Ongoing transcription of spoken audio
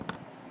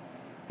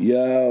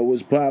Yo,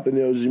 what's poppin'?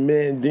 It was your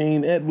man,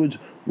 Dean Edwards.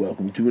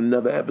 Welcome to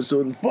another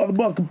episode of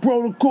FuthaMuckin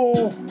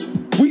Protocol.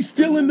 We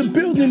still in the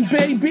building,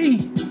 baby.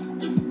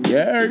 You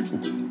heard?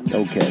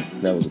 Okay,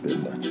 that was a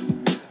bit much.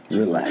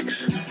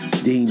 Relax.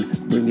 Dean,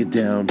 bring it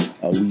down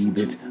a wee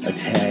bit, a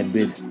tad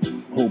bit.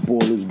 Hope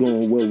all is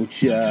going well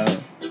with y'all.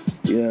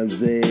 You know what I'm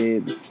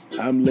saying?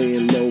 I'm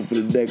laying low for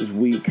the next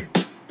week.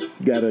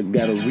 Gotta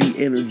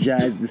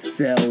re-energize the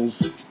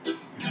cells.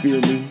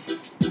 You feel me?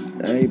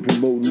 I ain't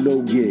promoting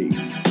no gig.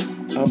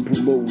 I'm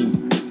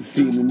promoting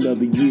seeing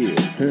another year,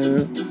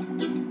 huh?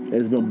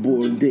 As my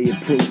born day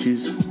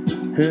approaches,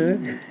 huh?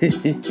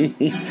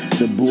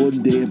 The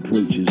born day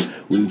approaches.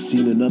 We've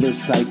seen another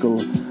cycle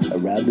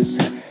around the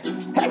sun.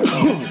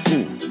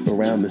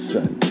 Around the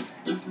sun.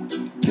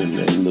 And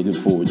I'm looking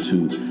forward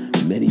to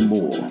many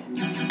more,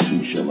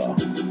 inshallah.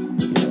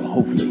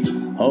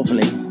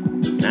 Hopefully.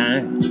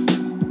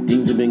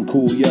 Things have been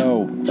cool,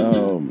 yo.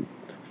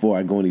 Before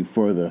I go any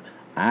further,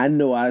 I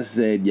know I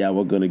said y'all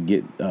were gonna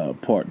get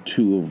part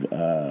 2 of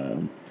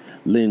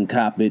Lynn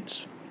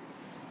Coppett's,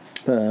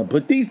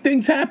 but these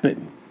things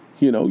happen.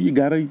 You know, you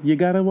gotta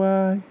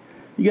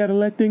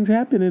let things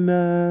happen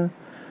and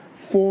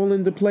fall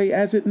into play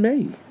as it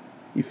may.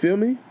 You feel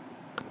me?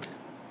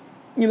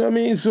 You know what I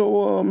mean?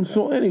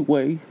 So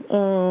anyway,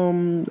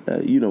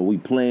 we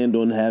planned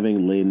on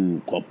having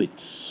Lynn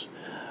Coppett's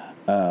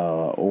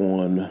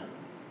on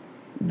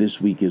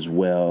this week as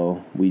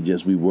well. We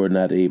were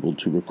not able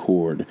to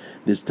record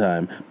this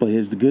time. But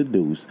here's the good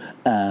news.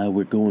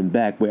 We're going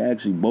back. We're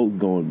actually both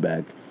going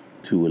back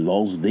to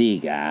Las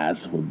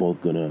Vegas. We're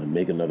both going to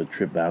make another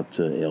trip out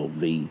to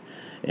LV.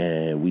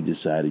 And we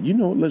decided,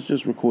 let's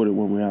just record it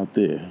when we're out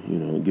there.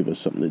 Give us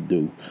something to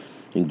do.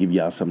 And give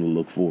y'all something to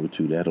look forward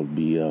to. That'll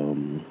be,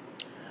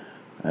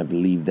 I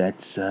believe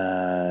that's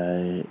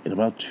in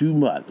about 2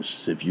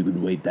 months. If you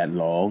can wait that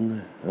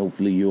long.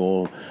 Hopefully you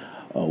all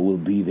will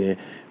be there.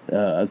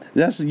 Here's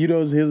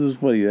what's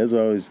funny. That's what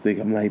I always think.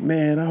 I'm like,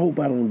 man, I hope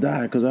I don't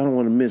die because I don't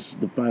want to miss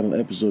the final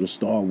episode of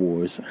Star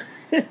Wars.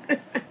 You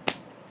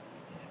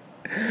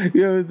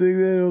ever think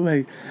that? I'm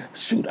like,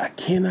 shoot, I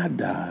cannot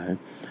die.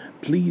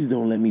 Please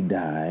don't let me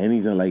die.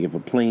 Anytime, like, if a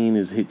plane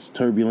hits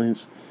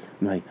turbulence,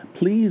 I'm like,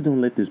 please don't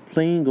let this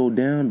plane go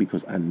down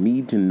because I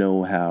need to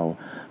know how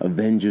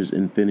Avengers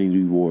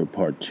Infinity War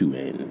Part 2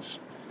 ends.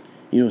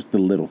 It's the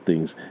little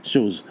things.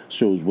 Shows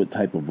what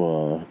type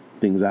of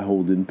things I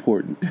hold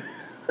important.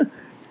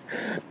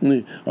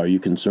 Are you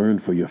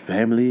concerned for your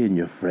family and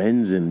your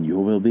friends and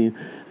your well-being?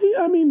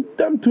 Yeah, I mean,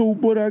 them too,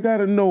 but I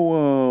gotta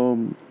know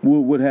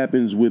what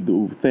happens with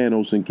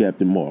Thanos and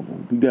Captain Marvel.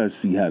 We gotta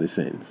see how this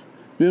ends.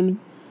 Feel me?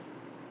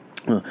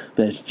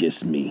 That's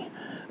just me.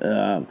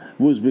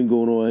 What's been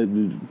going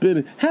on?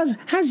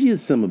 How's your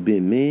summer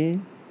been,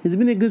 man? Has it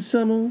been a good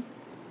summer?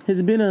 Has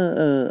it been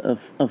a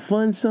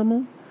fun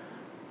summer?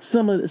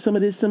 Some of this, some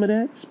of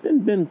that. It's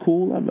been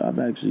cool. I've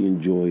actually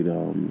enjoyed.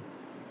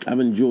 I've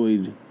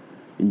enjoyed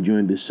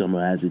this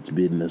summer as it's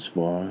been thus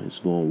far. It's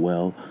going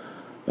well.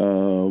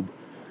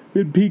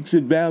 Been peaks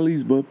and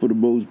valleys, but for the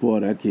most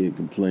part, I can't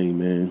complain,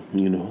 man.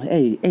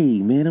 Hey,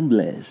 man, I'm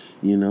blessed.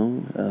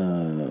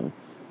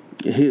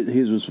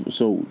 Here's what's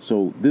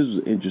so this was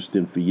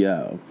interesting for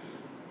y'all,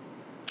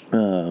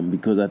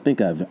 because I think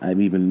I've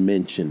even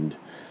mentioned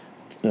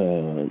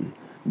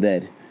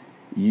that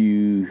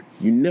you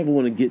never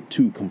want to get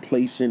too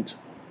complacent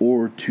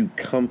or too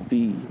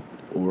comfy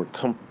or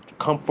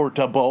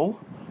comfortable.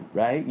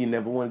 Right? You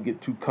never want to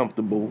get too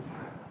comfortable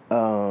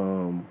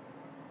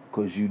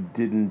because you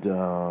didn't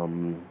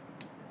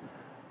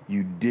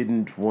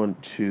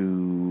want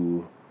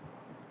to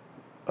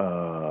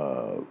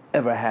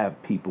ever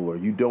have people, or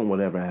you don't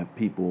want to ever have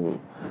people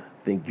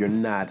think you're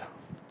not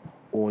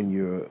on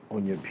your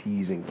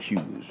P's and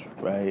Q's,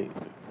 right?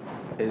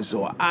 And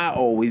so I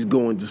always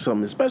go into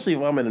something, especially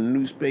if I'm in a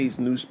new space,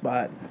 new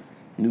spot,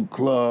 new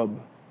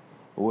club,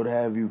 or what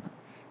have you.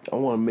 I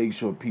want to make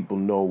sure people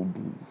know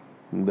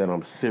that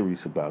I'm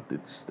serious about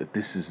this, that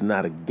this is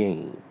not a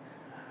game.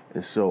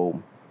 And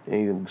so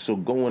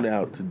going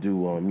out to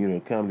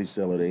do, Comedy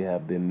Cellar, they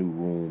have their new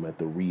room at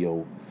the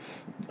Rio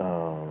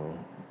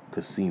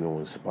Casino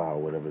and Spa,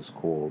 whatever it's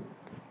called,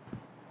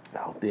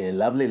 out there in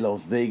lovely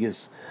Las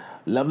Vegas,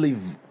 lovely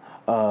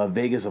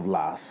Vegas of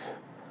Las.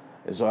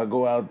 And so I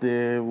go out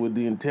there with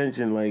the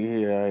intention, like,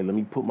 hey, all right, let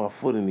me put my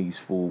foot in these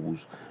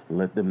fools and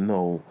let them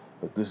know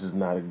that this is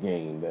not a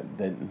game,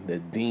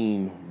 that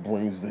Dean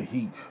brings the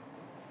heat.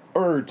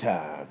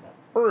 Time,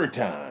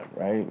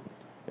 right?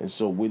 And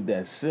so with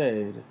that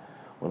said,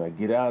 when I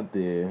get out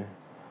there,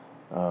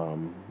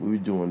 we were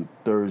doing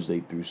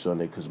Thursday through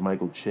Sunday because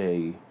Michael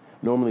Che,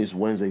 normally it's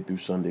Wednesday through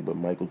Sunday, but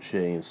Michael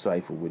Che and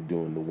Cypher were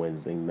doing the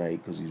Wednesday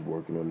night because he's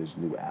working on his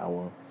new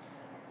hour.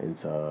 And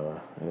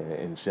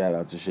shout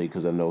out to Shay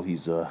because I know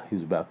he's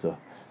about to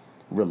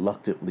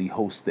reluctantly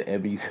host the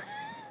Emmys.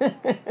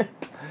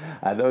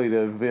 I know he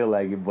doesn't feel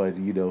like it, but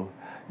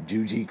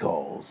Juji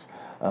calls.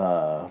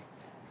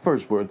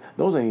 First word,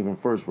 those ain't even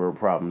first world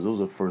problems. Those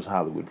are first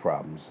Hollywood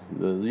problems.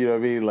 You know what I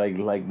mean?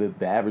 Like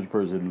the average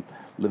person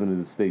living in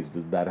the States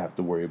does not have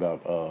to worry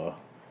about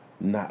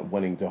not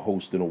wanting to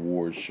host an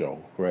awards show,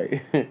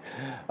 right?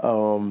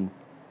 um,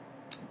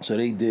 so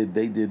they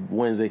did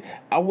Wednesday.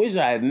 I wish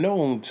I had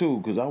known too,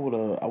 because I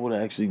would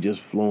have actually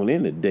just flown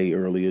in a day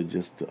earlier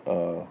just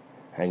to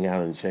hang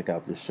out and check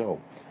out the show.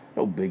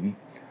 No biggie.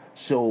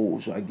 So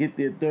I get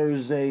there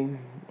Thursday.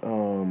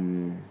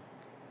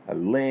 I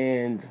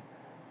land.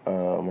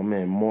 My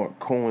man Mark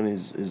Cohen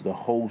is the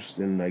host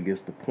and I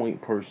guess the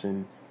point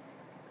person.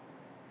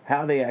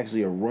 How they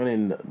actually are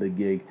running the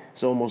gig.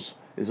 It's almost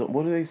is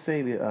what do they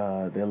say?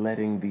 They're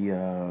letting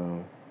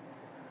the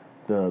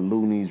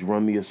loonies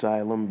run the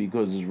asylum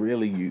because it's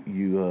really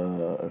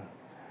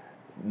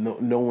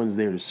no one's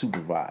there to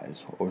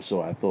supervise, or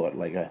so I thought.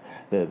 Like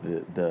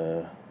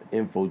the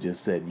info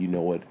just said, you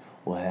know what,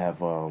 we'll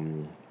have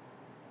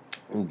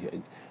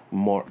okay,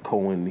 Mark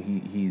Cohen.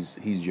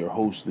 He's your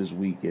host this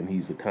week, and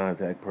he's the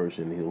contact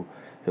person.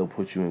 He'll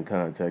put you in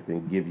contact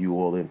and give you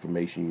all the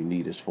information you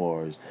need as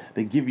far as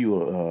they give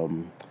you a,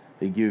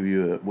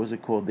 what's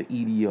it called, the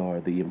EDR,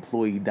 the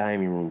employee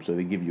dining room. So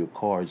they give you a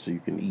card so you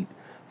can eat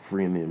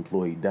free in the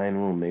employee dining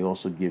room. They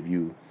also give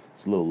you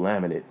this little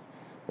laminate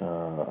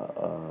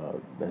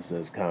that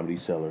says Comedy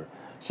Cellar,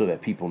 so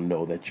that people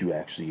know that you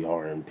actually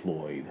are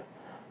employed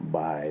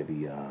by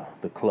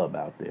the club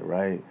out there,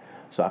 right?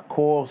 So I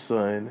called,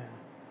 son.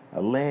 I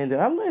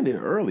landed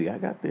early. I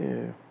got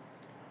there.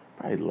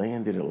 Probably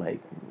landed at like,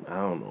 I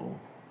don't know.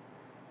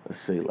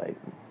 Let's say like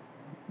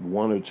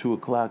 1 or 2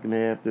 o'clock in the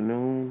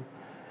afternoon.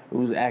 It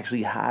was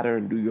actually hotter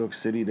in New York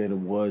City than it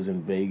was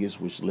in Vegas,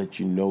 which lets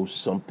you know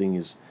something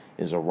is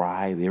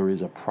awry. There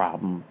is a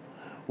problem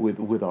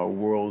with our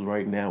world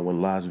right now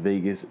when Las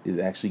Vegas is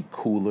actually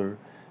cooler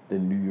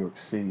than New York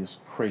City. It's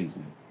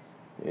crazy.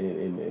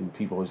 And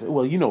people always say,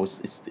 well, you know,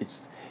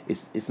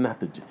 it's not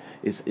the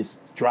it's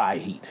dry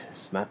heat.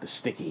 It's not the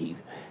sticky heat.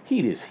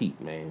 Heat is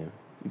heat, man.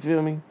 You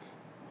feel me?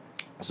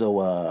 So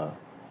I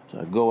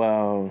go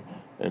out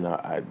and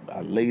I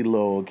lay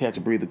low, catch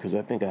a breather because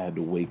I think I had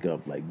to wake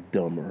up like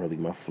dumb early.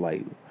 My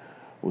flight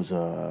was I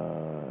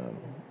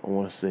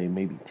want to say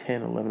maybe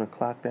 10, 11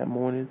 o'clock that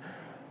morning.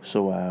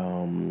 So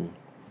I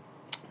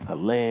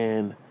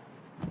land,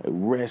 I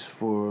rest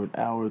for an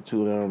hour or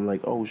two, and I'm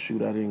like, oh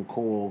shoot, I didn't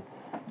call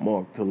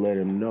Mark to let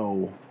him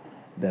know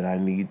that I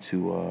need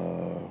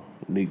to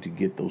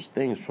get those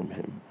things from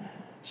him.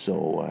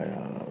 So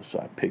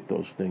I picked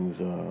those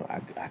things.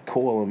 I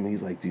call him.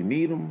 He's like, "Do you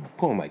need them?" I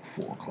call him like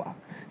 4 o'clock.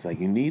 He's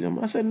like, "You need them?"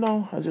 I said,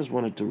 "No. I just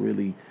wanted to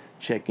really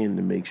check in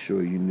to make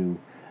sure you knew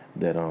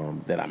that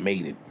I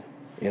made it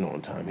in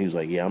on time." He was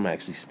like, "Yeah, I'm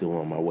actually still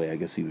on my way." I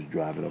guess he was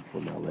driving up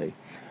from L.A.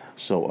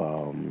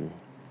 So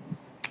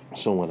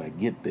when I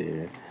get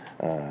there,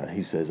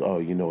 he says, "Oh,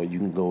 you know what? You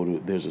can go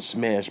to. There's a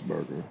smash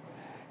burger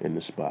in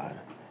the spot,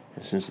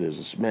 and since there's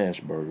a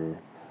smash burger,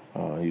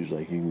 he was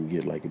like, you can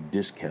get like a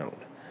discount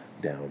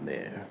down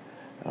there.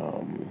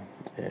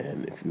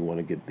 And if you want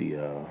to get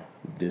the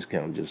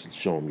discount, just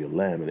show him your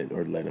laminate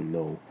or let him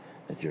know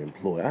that you're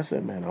employed." I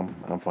said, "Man,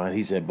 I'm fine."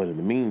 He said, "But in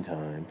the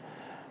meantime,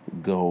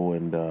 go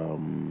and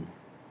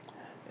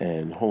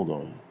hold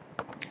on."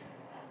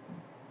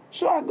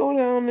 So I go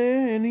down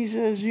there, and he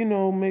says, "You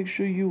know, make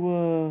sure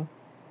you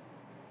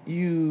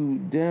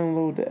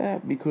download the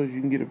app because you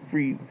can get a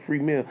free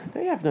meal."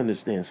 Now you have to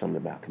understand something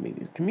about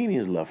comedians.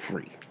 Comedians love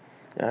free.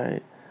 All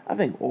right, I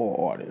think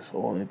all artists,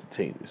 all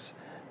entertainers,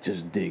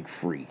 just dig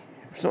free.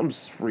 If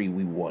something's free,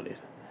 we want it.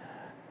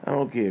 I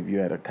don't care if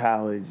you're at a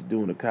college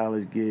doing a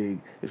college gig.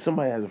 If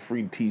somebody has a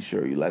free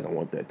T-shirt, you're like, I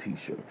want that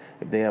T-shirt.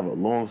 If they have a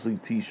long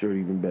sleeve T-shirt,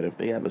 even better. If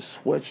they have a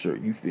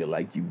sweatshirt, you feel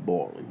like you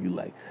balling. You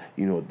like,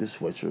 you know, this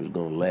sweatshirt is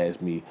gonna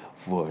last me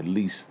for at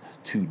least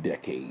 2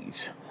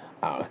 decades.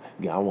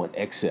 Yeah, I want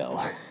XL.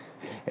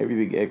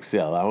 Everything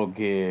XL. I don't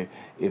care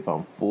if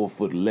I'm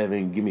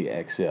 4'11". Give me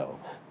XL.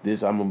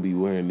 I'm gonna be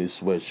wearing this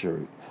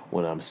sweatshirt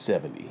when I'm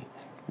 70,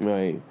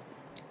 right?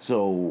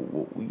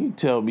 So you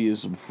tell me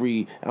it's some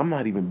free. I'm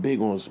not even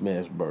big on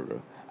smash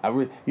burger.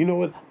 You know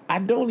what? I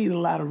don't eat a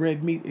lot of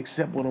red meat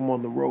except when I'm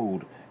on the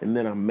road, and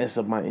then I mess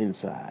up my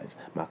insides.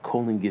 My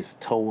colon gets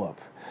toe up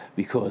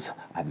because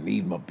I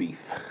need my beef.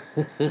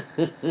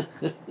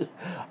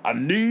 I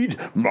need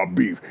my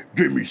beef.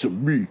 Give me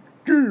some meat.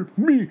 Give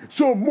me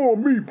some more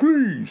meat,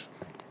 please.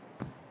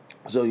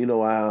 So you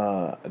know,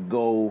 I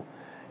go,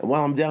 and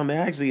while I'm down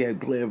there, I actually had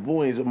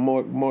clairvoyance.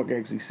 Mark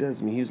actually says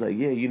to me, he was like,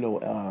 "Yeah, you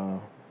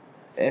know,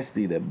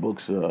 Esty that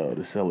books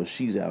the seller,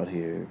 she's out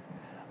here.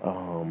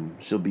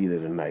 She'll be there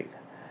tonight."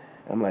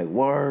 I'm like,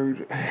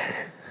 word.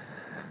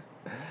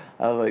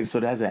 I was like, so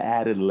that's an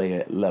added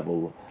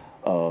level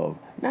of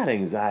not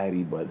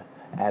anxiety, but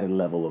added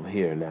level of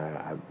here.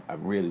 Now I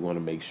really want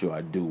to make sure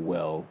I do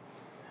well.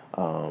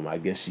 I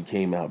guess she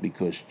came out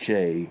because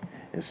Che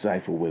and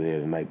Cypher were there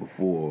the night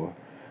before,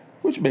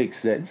 which makes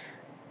sense.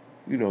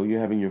 You know, you're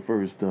having your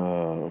first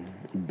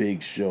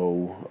big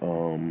show,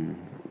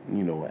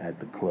 you know, at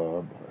the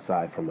club,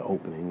 aside from the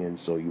opening, and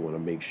so you want to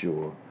make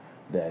sure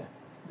that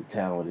the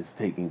talent is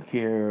taken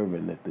care of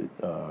and that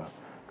the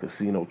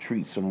casino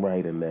treats them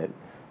right and that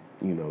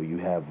you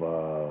have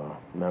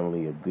not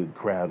only a good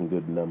crowd and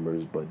good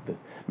numbers, but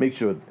make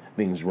sure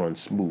things run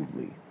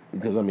smoothly.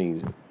 Because I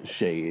mean,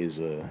 Shay is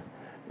a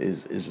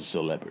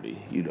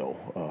celebrity,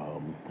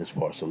 as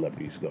far as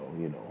celebrities go.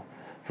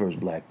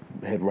 First black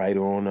head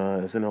writer on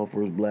SNL,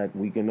 first black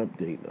Weekend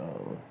Update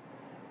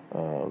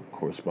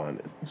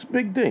correspondent. It's a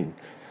big thing.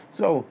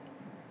 So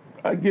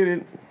I get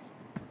it.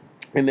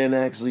 And then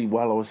actually,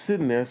 while I was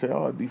sitting there, I said,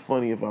 "Oh, it'd be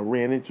funny if I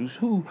ran into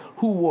who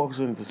walks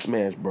into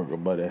Smash Burger,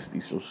 but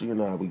Esty." So she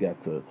and we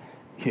got to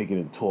kick it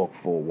and talk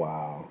for a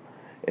while.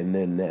 And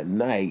then that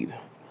night,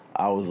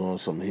 I was on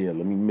some here.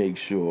 Let me make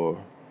sure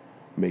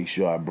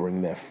I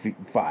bring that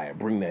fire,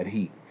 bring that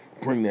heat,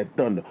 bring that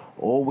thunder.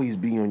 Always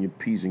be on your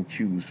P's and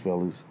Q's,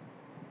 fellas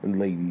and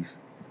ladies.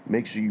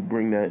 Make sure you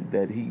bring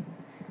that heat.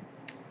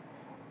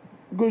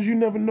 Because you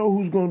never know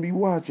who's going to be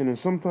watching, and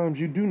sometimes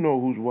you do know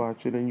who's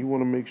watching, and you want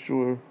to make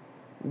sure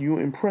you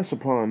impress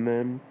upon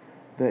them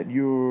that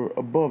you're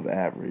above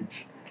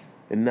average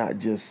and not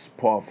just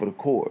par for the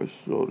course.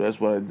 So that's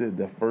what I did.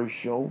 That first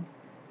show,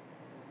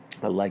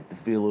 I liked the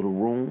feel of the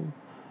room.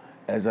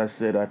 As I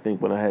said, I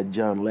think when I had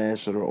John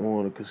Lasseter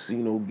on, a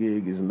casino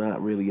gig is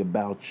not really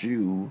about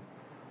you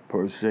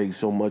per se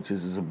so much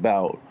as it's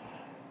about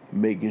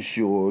making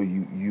sure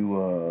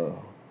you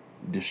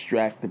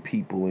distract the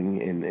people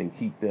and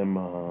keep them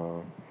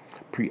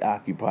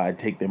preoccupied,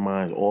 take their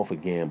minds off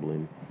of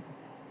gambling,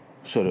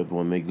 so that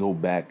when they go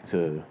back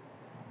to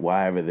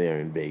wherever they're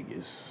in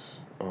Vegas,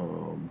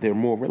 they're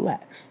more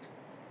relaxed.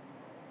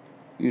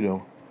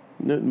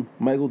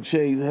 Michael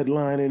Che's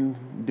headlining,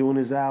 doing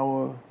his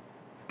hour.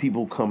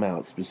 People come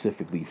out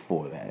specifically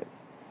for that.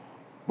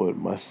 But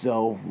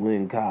myself,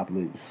 Lynn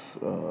Coplitz,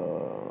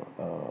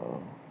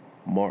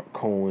 Mark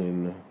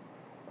Cohen,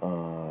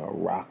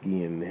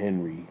 Rocky, and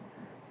Henry,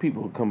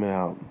 people are coming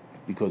out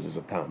because it's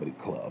a comedy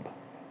club.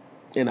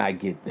 And I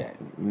get that.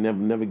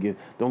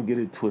 Don't get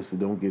it twisted.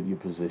 Don't get your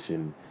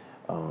position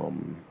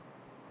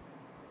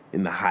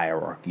in the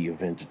hierarchy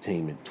of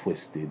entertainment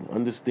twisted.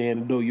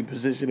 Understand, though, your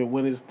position, and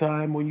when it's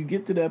time, when you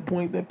get to that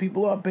point that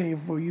people are paying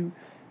for you,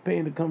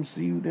 paying to come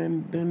see you,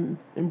 then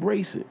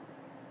embrace it.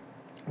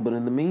 But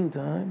in the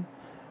meantime,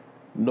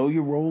 know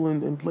your role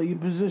and play your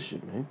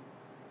position, man.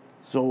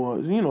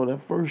 So, that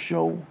first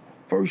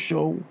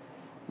show,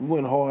 we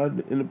went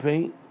hard in the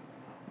paint,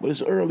 but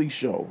it's an early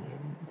show.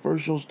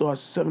 First show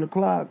starts at 7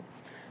 o'clock.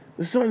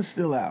 The sun's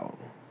still out.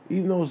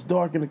 Even though it's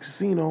dark in the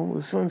casino,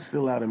 the sun's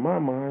still out in my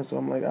mind. So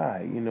I'm like, all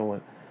right, you know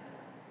what?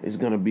 It's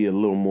going to be a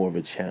little more of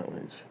a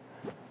challenge.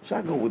 So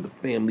I go with the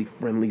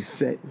family-friendly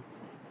set.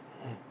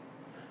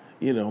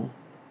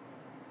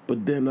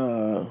 But then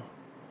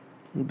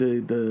the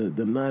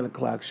 9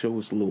 o'clock show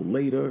is a little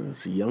later.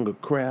 It's a younger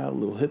crowd, a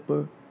little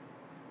hipper.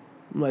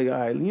 I'm like, all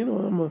right, I'm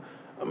going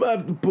to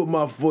have to put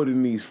my foot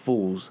in these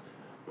fools.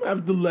 I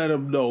have to let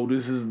them know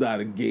this is not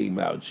a game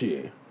out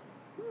here.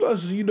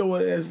 Plus, you know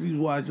what Este's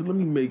watching. Let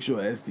me make sure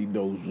Este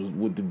knows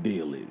what the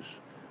deal is.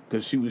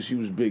 Because she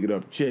was bigging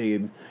up Che,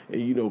 and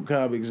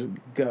comics,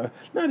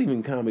 not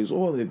even comics,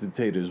 all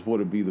entertainers want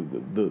to be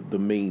the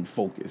main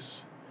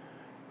focus.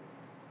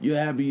 You're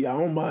happy, I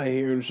don't mind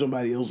hearing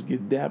somebody else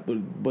get that,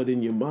 but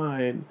in your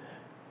mind,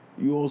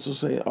 you also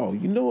say, oh,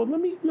 you know what,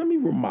 let me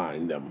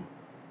remind them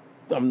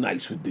I'm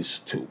nice with this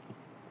too.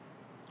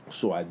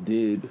 So I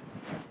did.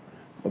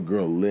 A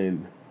girl,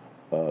 Lynn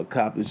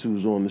Coplitz, who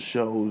was on the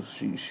show,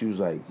 she was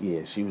like,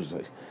 she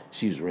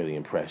was really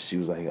impressed. She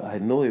was like, I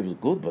know it was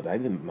good, but I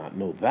did not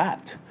know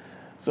that.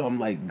 So I'm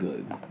like,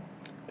 good.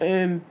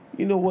 And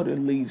you know what? It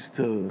leads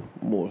to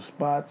more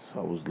spots.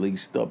 I was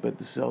laced up at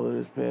the Cellar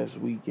this past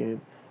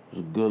weekend. It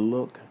was a good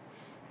look.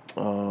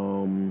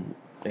 And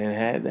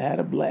had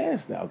a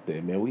blast out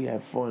there, man. We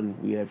had fun.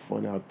 We had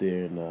fun out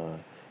there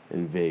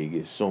in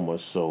Vegas. So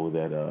much so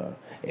that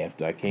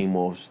after I came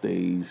off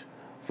stage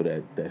for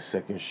that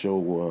second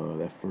show,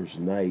 that first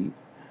night,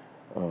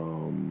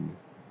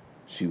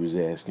 she was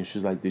asking,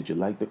 she's like, did you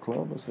like the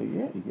club? I said,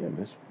 yeah,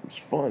 it's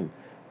fun.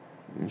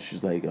 And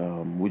she's like,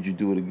 would you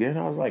do it again?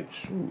 I was like,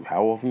 shoot,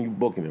 how often you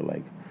booking it?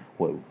 Like,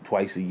 what,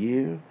 twice a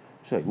year?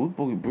 She's like, we'll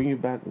bring you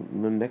back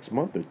in the next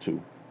month or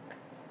two.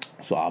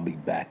 So I'll be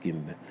back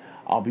in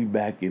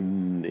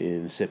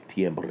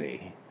September,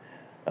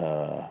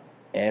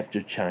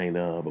 after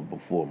China, but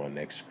before my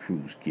next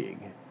cruise gig.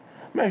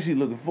 I'm actually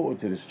looking forward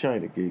to this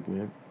China gig,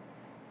 man.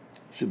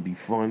 Should be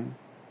fun.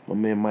 My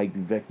man Mike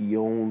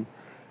Vecchione,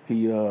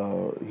 he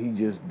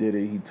just did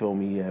it. He told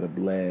me he had a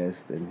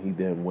blast, and he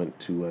then went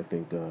to, I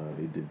think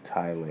they did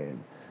Thailand.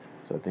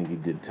 So I think he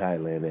did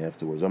Thailand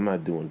afterwards. I'm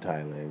not doing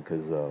Thailand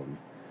because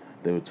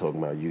they were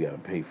talking about you got to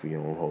pay for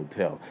your own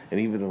hotel, and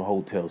even the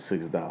hotel's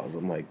 $6.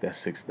 I'm like, that's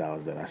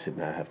 $6 that I should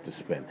not have to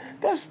spend.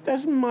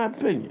 That's my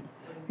opinion.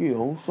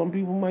 Some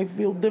people might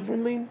feel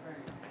differently.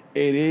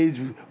 It is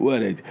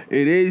what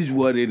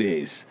it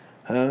is,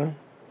 huh?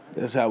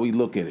 That's how we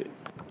look at it.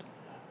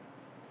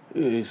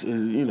 It's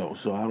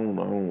so I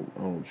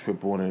don't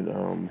trip on it.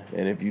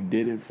 And if you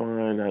did it,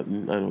 fine. I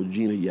know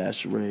Gina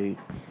Yashere.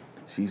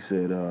 She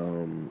said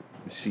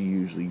she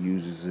usually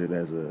uses it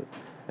as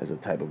a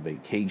type of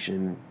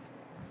vacation.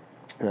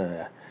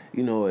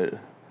 You know what?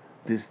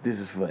 This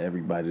is for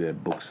everybody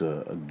that books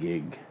a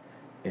gig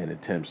and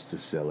attempts to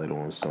sell it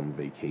on some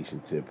vacation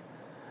tip.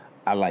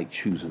 I like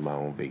choosing my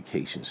own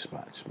vacation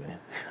spots, man.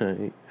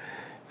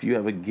 If you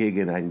have a gig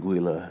in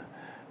Anguilla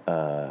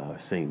or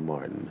St.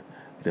 Martin,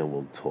 then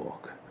we'll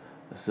talk.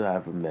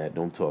 Aside from that,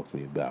 don't talk to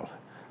me about,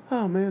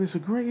 oh man, it's a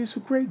great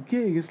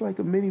gig. It's like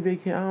a mini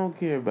vacation. I don't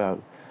care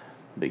about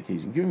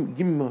vacation. Give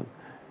me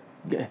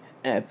my,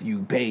 F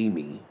you pay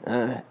me.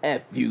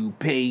 F you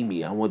pay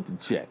me. I want the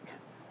check.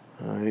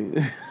 All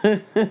right.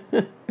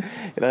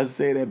 And I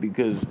say that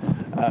because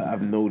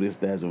I've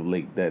noticed as of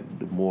late that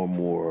the more and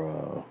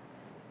more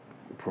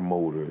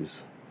promoters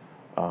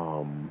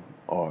are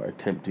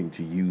attempting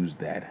to use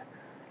that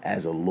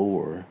as a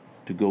lure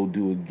to go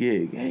do a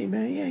gig. Hey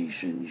man, yeah, you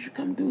should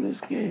come do this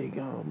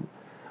gig.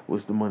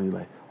 What's the money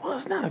like? Well,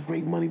 it's not a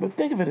great money, but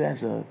think of it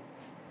as a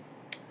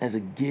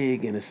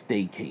gig and a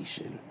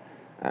staycation.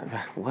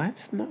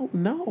 What?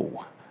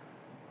 No.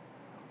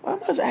 I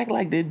must act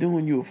like they're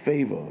doing you a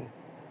favor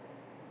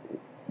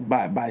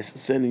by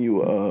sending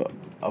you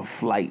a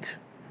flight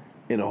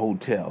in a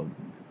hotel.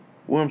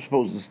 Where I'm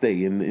supposed to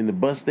stay in the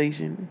bus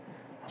station?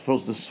 I'm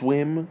supposed to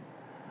swim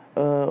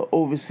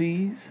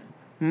overseas?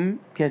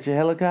 Catch a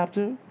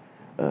helicopter?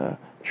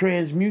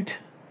 Transmute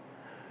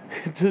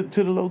to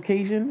the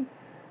location?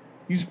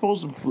 You're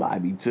supposed to fly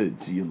me to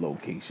your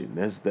location.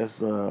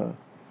 That's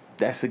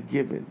a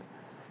given.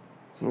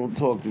 So don't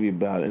talk to me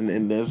about it.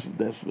 And that's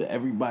for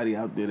everybody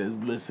out there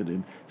that's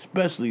listening,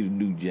 especially the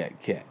New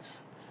Jack Cats.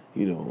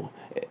 You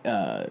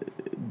know,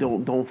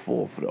 don't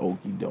fall for the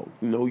okie doke.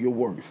 Know your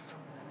worth.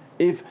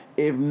 If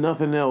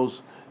nothing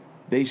else,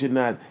 they should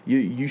not.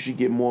 You should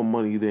get more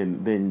money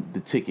than the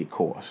ticket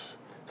costs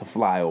to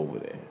fly over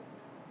there.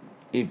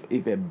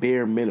 If at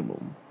bare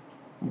minimum.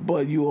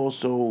 But you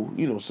also,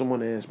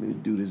 someone asked me to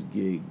do this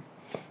gig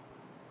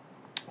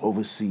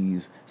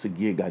overseas. It's a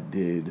gig I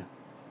did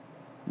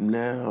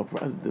now,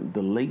 probably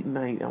the late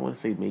night, I want to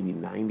say maybe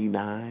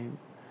 99,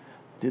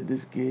 did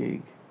this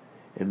gig.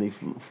 And they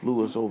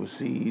flew us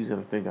overseas. And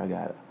I think I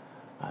got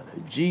either a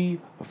G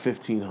or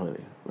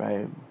 1,500,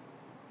 right?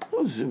 It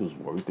was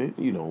worth it.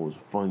 It was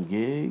a fun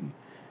gig.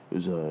 It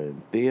was a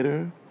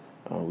theater.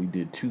 We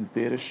did 2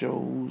 theater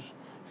shows.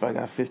 If I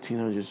got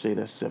 1,500, say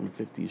that's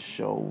 $750 a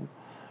show.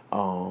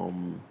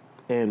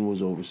 And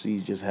was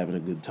overseas just having a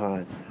good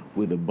time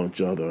with a bunch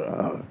of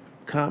other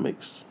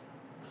comics.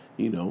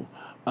 Maybe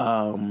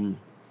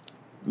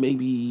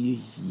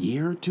a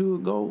year or two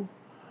ago,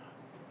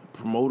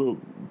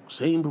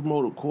 same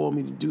promoter called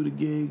me to do the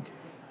gig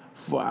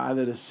for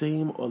either the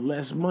same or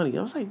less money.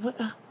 I was like,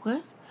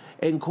 what?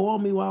 And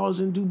called me while I was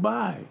in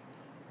Dubai,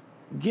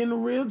 getting a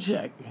real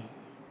check.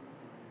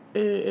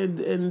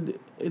 And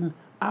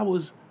I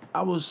was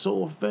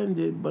so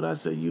offended, but I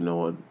said, you know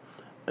what?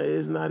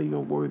 It's not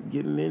even worth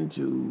getting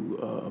into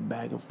a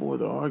back and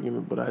forth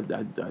argument. But I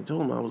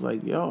told him, I was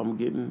like, yo, I'm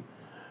getting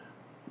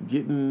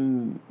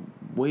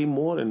way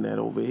more than that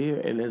over here.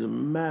 And as a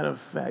matter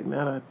of fact,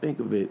 now that I think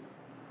of it,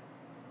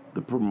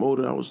 the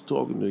promoter I was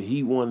talking to,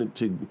 he wanted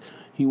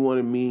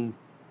me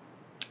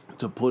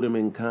to put him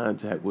in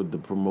contact with the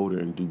promoter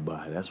in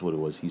Dubai. That's what it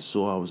was. He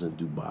saw I was in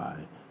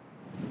Dubai,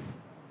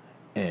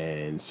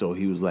 and so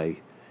he was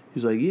like,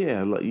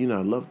 yeah, I'd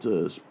love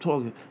to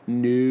talk.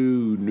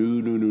 No.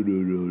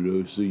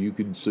 So you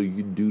could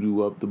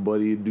doo-doo up the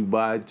buddy in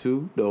Dubai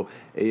too? No.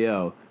 Hey,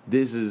 yo,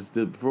 this is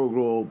the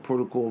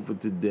protocol for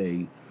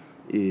today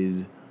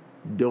is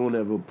don't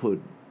ever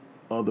put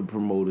other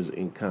promoters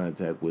in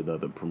contact with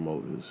other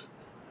promoters.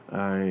 All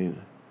right?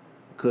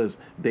 Because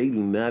they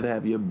do not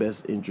have your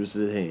best interests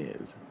at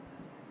hand.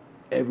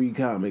 Every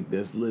comic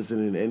that's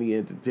listening, any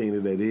entertainer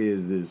that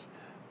hears this,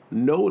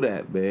 know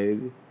that,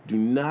 man. Do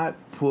not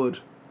put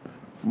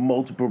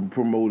multiple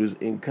promoters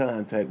in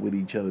contact with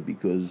each other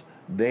because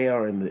they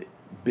are in the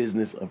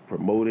business of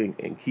promoting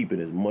and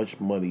keeping as much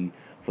money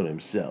for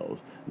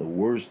themselves. The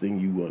worst thing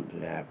you want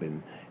to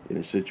happen in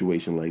a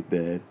situation like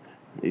that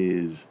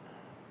is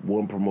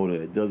one promoter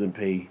that doesn't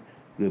pay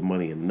good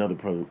money and another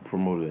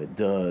promoter that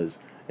does,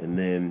 and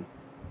then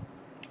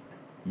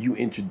you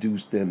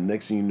introduce them.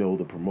 Next thing you know,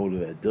 the promoter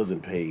that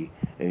doesn't pay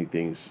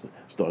anything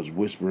starts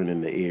whispering in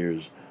the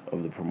ears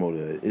of the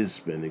promoter that is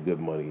spending good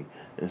money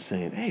and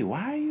saying, "Hey,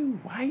 why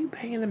are you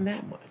paying them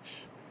that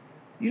much?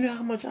 You know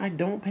how much I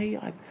don't pay?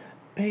 I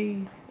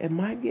pay at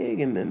my gig."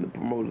 And then the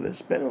promoter that's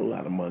spending a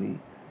lot of money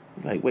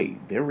is like,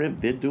 "Wait, they're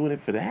doing it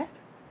for that?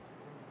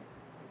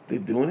 They're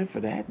doing it for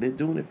that? They're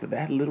doing it for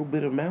that little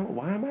bit amount?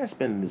 Why am I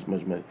spending this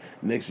much money?"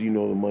 Next thing you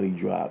know, the money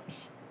drops,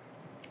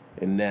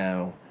 and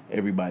now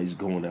everybody's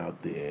going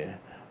out there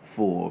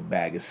for a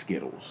bag of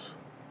Skittles.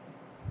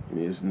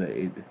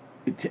 And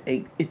it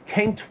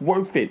ain't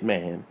worth it,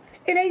 man.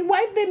 It ain't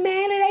worth it,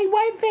 man. It ain't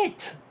worth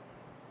it.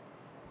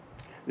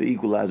 The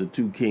Equalizer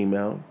 2 came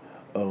out.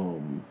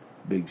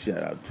 Big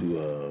shout out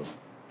to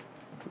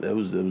that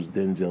was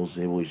Denzel's.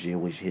 It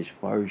was his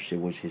first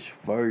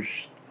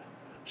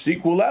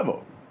sequel ever.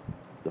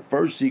 The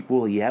first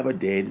sequel he ever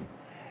did.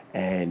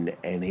 And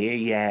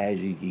here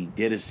he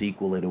did a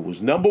sequel and it was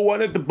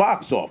 #1 at the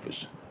box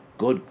office.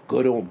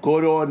 Good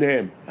on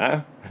him,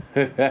 huh?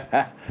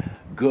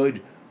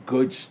 Good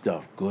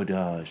stuff. Good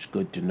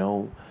to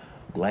know.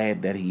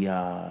 Glad that he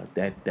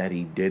that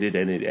he did it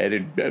and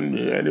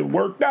it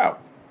worked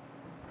out.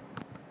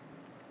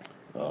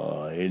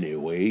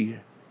 Anyway,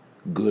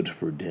 good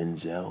for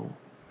Denzel.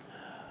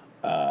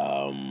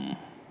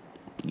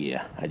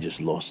 Yeah, I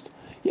just lost.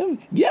 You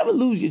ever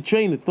lose your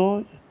train of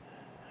thought?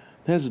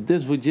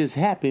 That's what just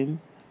happened.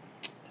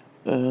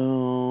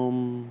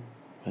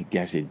 I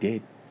guess it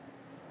did.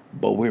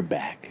 But we're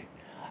back.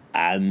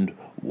 And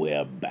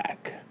we're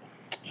back.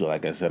 So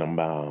like I said,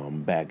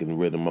 I'm back in the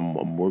rhythm.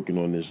 I'm working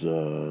on this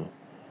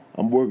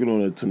I'm working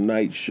on a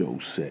Tonight Show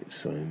set,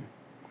 son.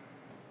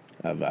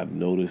 I've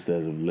noticed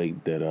as of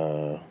late that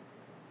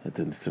at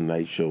the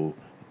Tonight Show,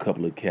 a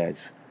couple of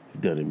cats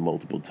have done it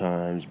multiple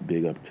times.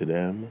 Big up to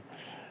them.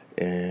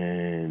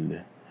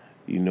 And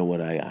you know what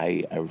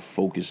I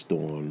focused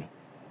on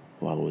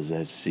while I was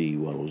at sea,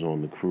 while I was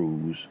on the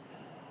cruise,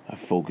 I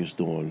focused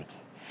on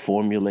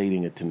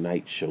formulating a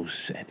Tonight Show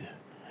set.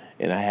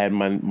 And I had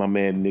my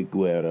man Nick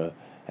Guerra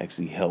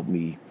actually help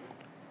me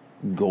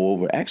go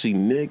over. Actually,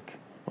 Nick,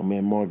 my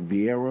man Mark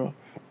Vieira,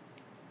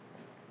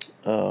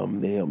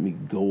 they helped me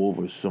go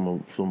over some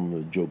of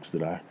the jokes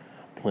that I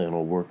plan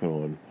on working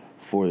on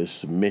for this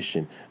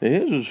submission. And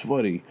here's what's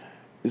funny.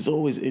 It's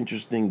always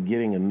interesting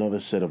getting another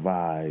set of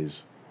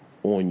eyes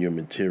on your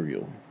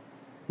material,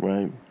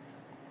 right?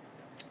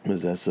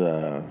 Because that's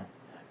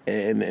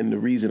and the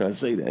reason I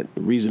say that,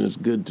 the reason it's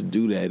good to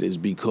do that is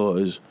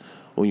because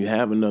when you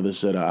have another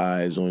set of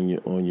eyes on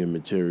your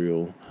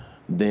material,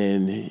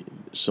 then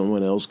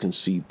someone else can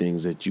see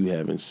things that you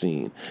haven't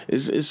seen.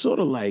 It's sort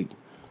of like,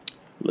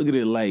 look at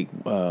it like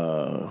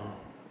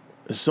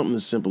it's something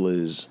as simple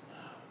as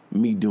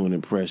me doing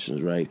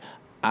impressions, right?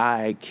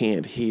 I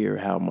can't hear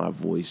how my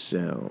voice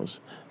sounds.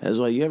 That's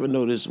why you ever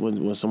notice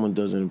when someone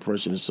does an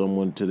impression of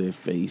someone to their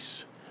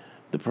face,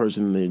 the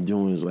person they're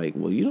doing is like,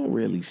 well, you don't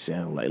really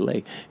sound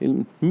like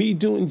and me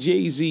doing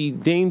Jay-Z,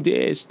 Dame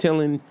Dash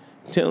telling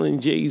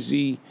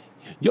Jay-Z,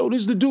 yo,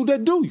 this is the dude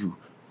that do you.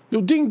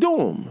 Yo, ding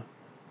dong.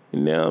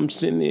 And now I'm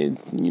sitting there,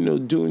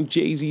 doing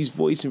Jay-Z's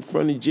voice in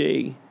front of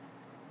Jay.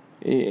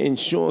 And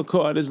Sean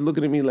Carter's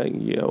looking at me like,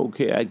 yeah,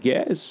 okay, I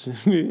guess,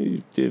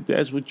 if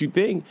that's what you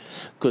think.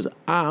 Because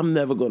I'm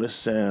never going to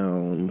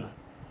sound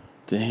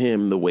to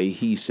him the way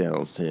he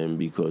sounds to him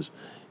because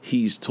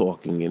he's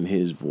talking in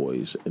his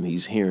voice and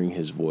he's hearing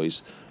his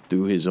voice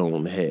through his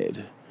own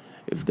head,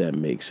 if that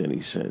makes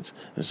any sense.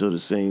 And so the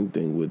same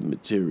thing with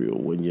material.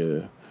 When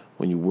you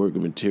work a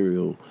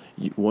material,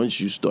 once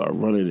you start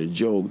running a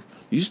joke,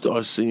 you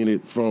start seeing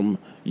it from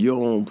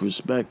your own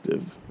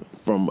perspective.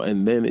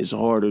 And then it's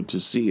harder to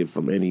see it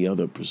from any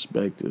other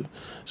perspective.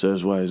 So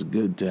that's why it's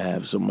good to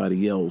have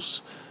somebody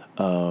else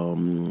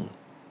look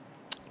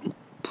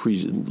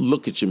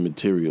at your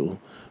material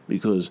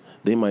because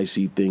they might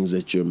see things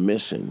that you're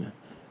missing.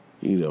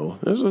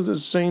 That's the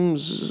same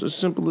as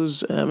simple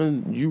as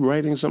having you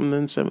writing something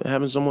and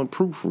having someone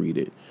proofread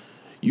it.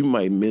 You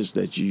might miss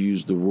that you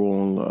used the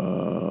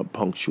wrong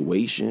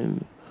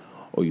punctuation,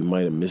 or you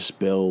might have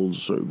misspelled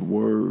certain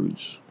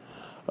words.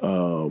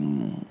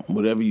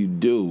 Whatever you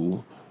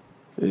do,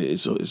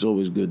 it's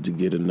always good to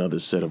get another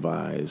set of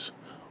eyes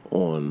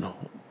on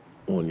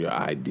your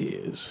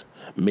ideas.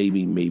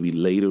 Maybe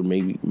later,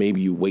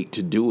 maybe you wait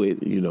to do it.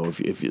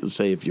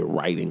 If you're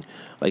writing,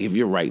 like if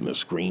you're writing a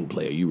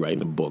screenplay or you're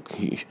writing a book,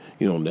 you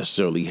don't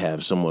necessarily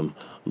have someone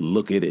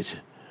look at it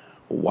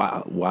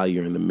while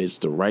you're in the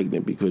midst of writing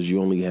it because you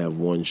only have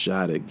one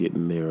shot at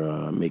getting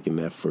there, making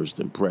that first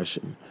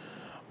impression.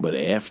 But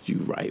after you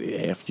write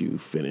it, after you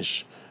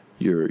finish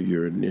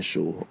your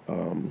initial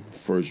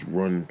first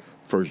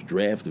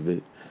draft of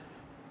it,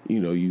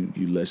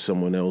 you let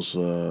someone else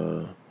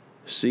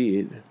see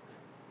it,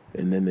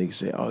 and then they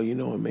say, oh, you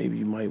know what, maybe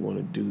you might want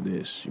to do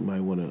this. You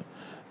might want to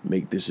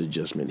make this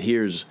adjustment.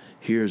 Here's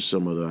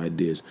some other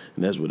ideas.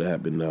 And that's what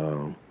happened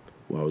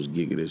while I was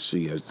gigging at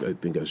sea. I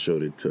think I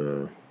showed it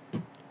to,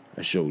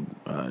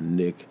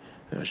 Nick,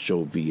 and I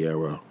showed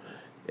Vieira,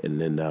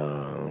 and then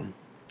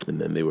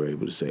they were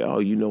able to say, oh,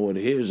 you know what,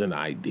 here's an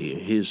idea.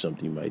 Here's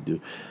something you might do.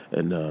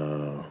 And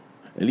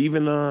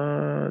even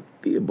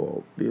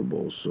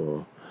Theobald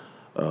saw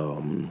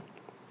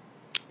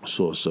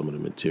some of the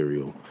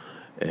material,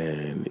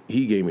 and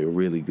he gave me a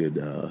really good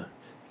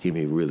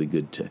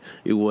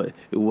it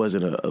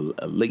wasn't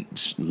a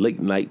late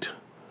night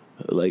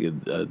like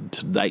a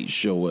Tonight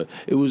Show.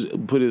 It was,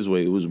 put it this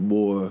way, it was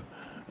more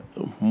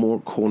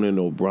Conan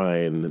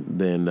O'Brien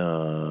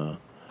than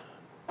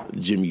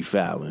Jimmy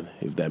Fallon,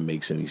 if that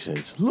makes any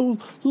sense. A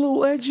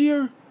little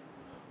edgier, a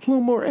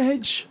little more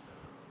edge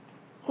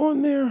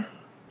on there,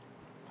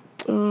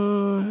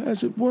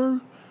 as it were.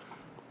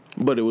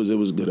 But it was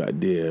a good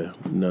idea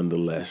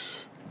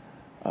nonetheless,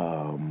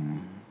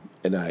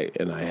 and I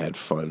had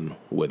fun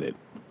with it.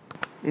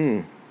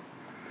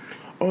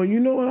 Oh, you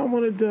know what I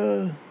wanted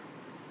to?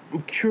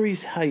 I'm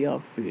curious how y'all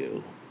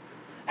feel.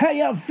 How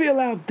y'all feel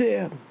out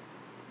there?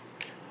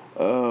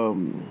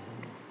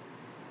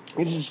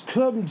 It just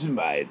come to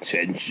my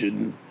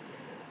attention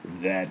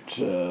that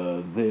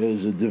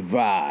there's a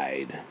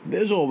divide.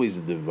 There's always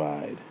a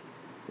divide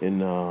in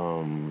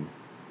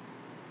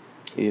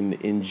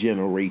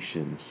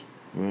generations,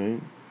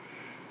 right?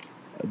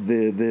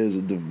 There's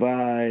a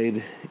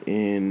divide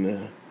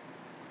in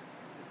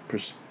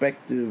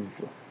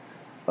perspective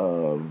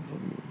of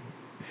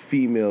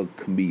female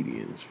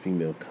comedians,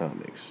 female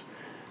comics.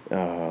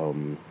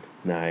 Now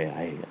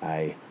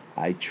I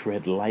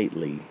tread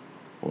lightly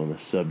on the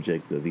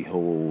subject of the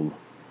whole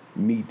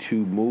Me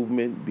Too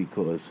movement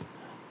because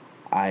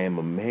I am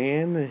a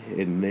man,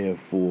 and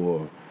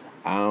therefore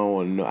I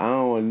don't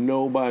want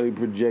nobody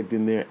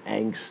projecting their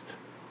angst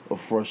or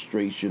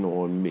frustration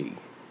on me.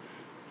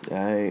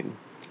 Alright?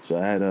 So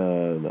I had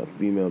a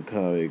female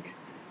comic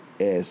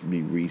ask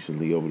me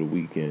recently over the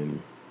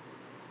weekend.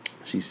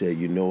 She said,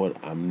 "You know what?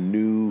 I'm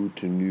new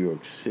to New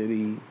York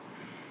City,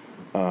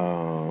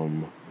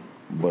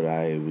 but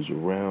I was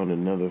around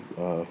another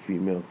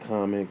female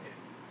comic,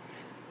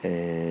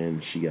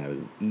 and she got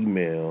an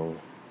email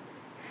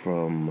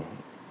from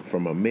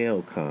a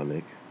male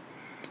comic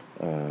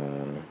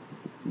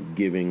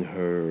giving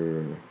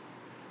her,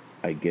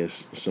 I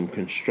guess, some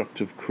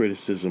constructive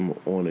criticism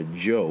on a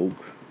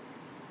joke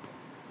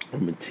or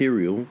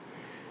material,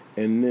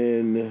 and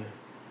then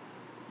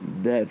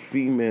that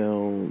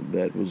female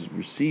that was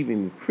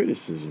receiving the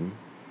criticism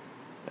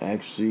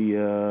actually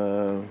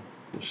was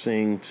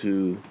saying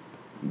to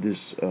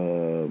this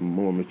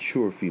more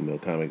mature female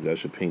comic. I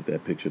should paint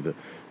that picture.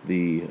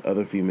 The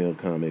other female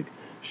comic,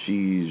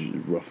 she's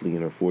roughly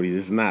in her 40s.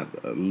 It's not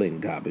Lynn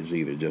Coppage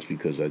either, just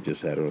because I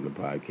just had her on the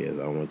podcast.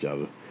 I don't want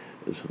y'all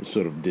to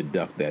sort of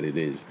deduct that it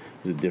is.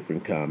 It's a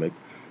different comic.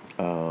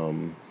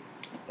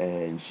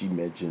 And she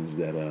mentions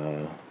that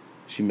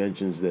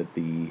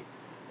the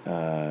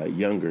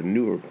younger,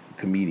 newer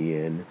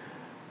comedian,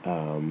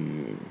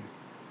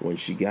 when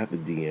she got the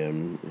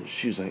DM,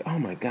 she was like, "Oh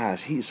my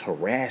gosh, he's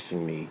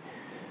harassing me,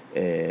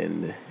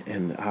 and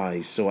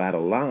he's so out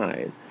of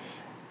line."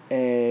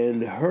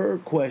 And her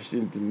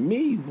question to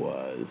me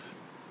was,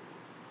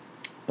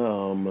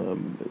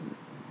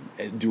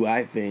 do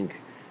I think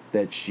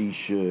that she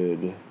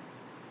should?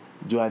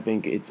 Do I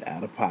think it's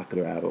out of pocket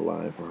or out of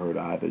line for her to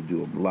either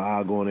do a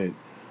blog on it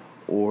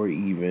or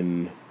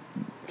even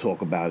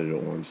talk about it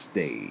on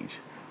stage?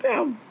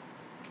 Now,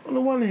 on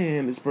the one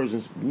hand, this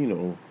person's,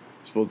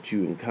 spoke to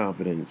you in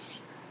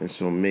confidence, and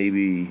so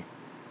maybe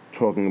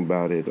talking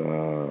about it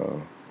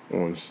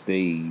on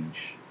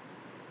stage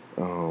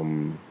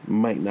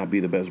might not be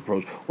the best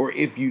approach. Or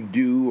if you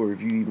do, or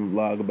if you even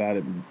vlog about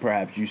it,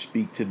 perhaps you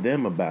speak to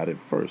them about it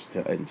first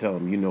and tell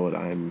them, "You know what,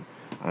 I'm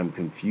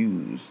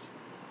confused,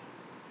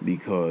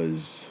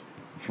 because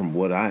from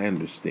what I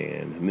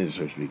understand," and this is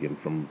her speaking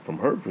from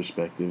her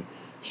perspective,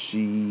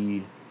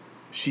 she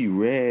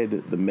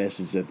read the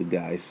message that the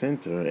guy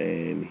sent her,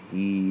 and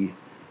he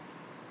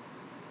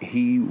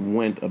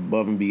went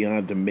above and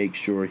beyond to make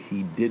sure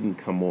he didn't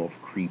come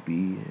off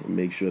creepy,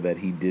 make sure that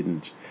he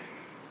didn't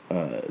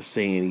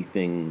say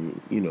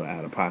anything,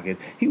 out of pocket.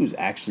 He was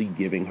actually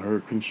giving her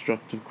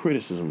constructive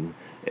criticism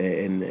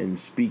and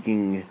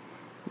speaking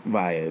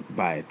via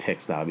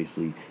text,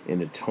 obviously,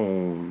 in a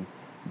tone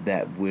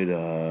that would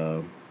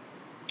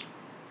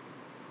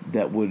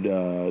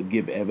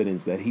give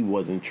evidence that he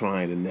wasn't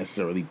trying to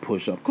necessarily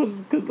push up.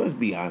 Because let's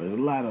be honest,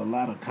 a lot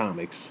of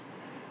comics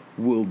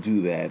will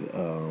do that.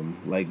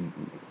 Like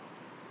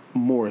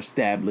more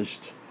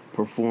established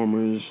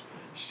performers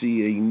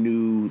see a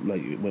new,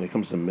 like when it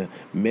comes to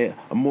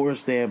a more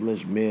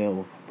established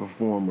male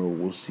performer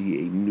will see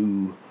a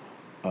new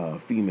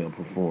female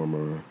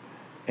performer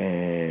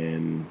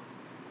and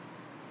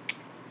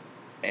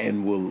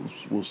will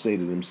say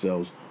to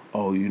themselves,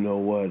 "Oh, you know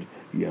what?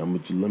 Yeah,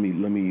 let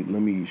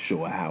me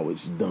show her how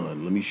it's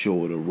done. Let me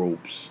show her the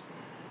ropes,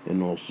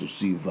 and also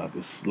see if I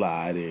can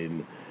slide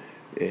in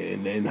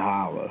and then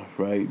holler."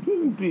 Right?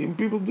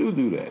 People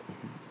do that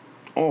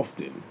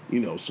often,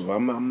 So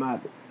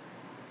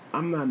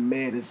I'm not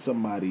mad at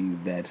somebody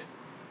that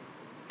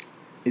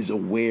is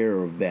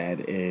aware of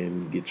that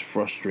and gets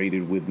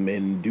frustrated with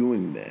men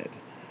doing that.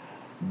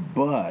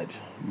 But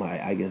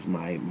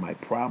my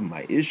problem,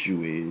 my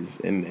issue is,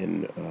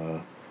 and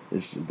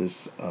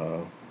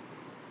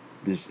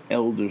this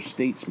elder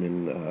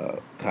statesman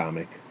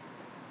comic,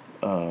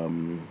 or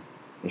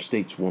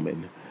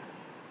stateswoman,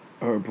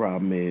 her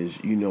problem is,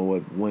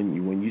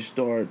 when you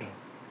start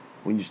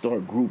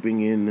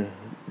grouping in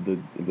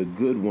the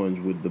good ones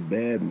with the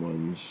bad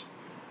ones,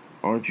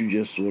 aren't you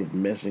just sort of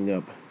messing it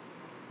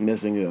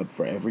up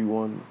for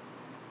everyone?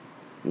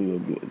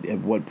 At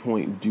what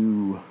point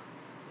do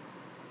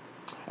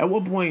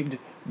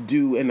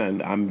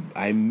and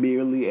I'm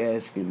merely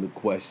asking the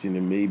question,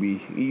 and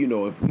maybe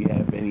if we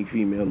have any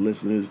female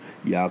listeners,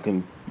 y'all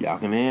can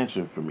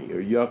answer for me, or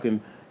y'all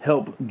can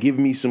help give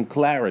me some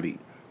clarity.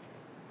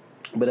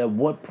 But at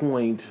what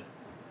point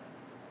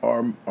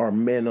are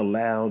men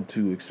allowed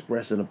to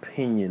express an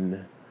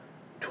opinion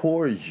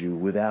towards you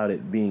without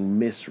it being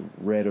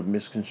misread or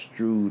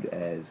misconstrued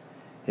as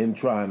him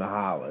trying to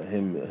holler,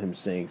 him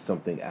saying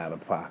something out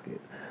of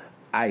pocket?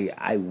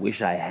 I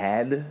wish I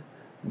had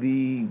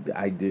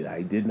I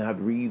did not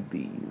read the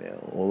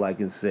email. All I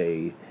can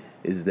say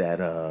is that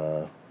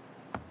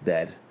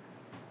that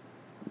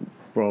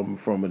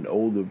from an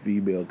older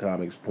female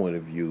comics point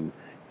of view,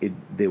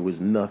 there was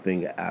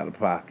nothing out of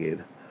pocket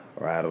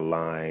or out of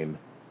line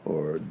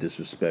or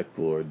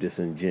disrespectful or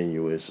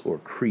disingenuous or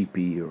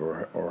creepy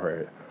or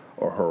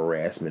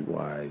harassment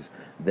wise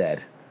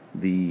that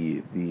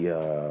the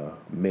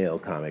male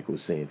comic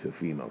was saying to the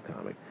female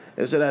comic.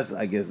 And so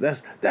I guess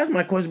that's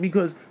my question,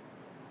 because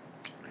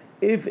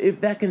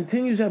if that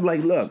continues, I'm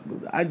like, look,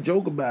 I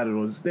joke about it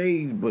on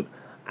stage, but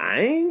I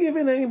ain't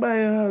giving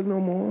anybody a hug no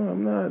more.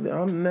 I'm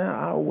not.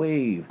 I'll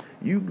wave.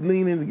 You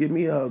lean in to give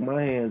me a hug,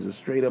 my hands are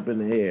straight up in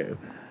the air,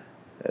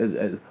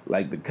 as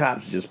like the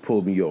cops just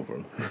pulled me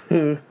over,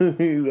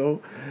 you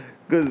know,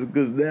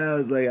 because now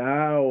it's like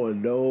I don't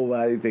want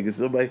nobody thinking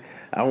somebody.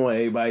 I don't want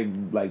anybody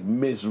like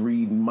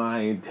misreading my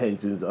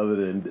intentions other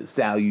than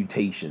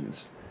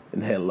salutations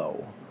and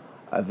hello.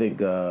 I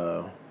think.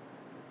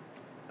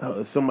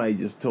 Somebody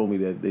just told me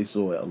that they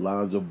saw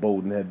Alonzo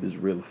Bolton had this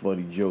real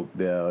funny joke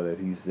now that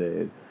he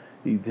said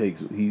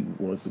he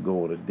wants to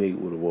go on a date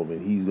with a woman.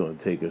 He's going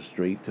to take her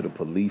straight to the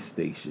police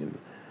station,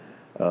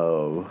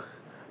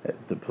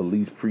 at the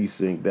police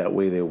precinct. That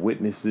way they're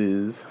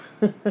witnesses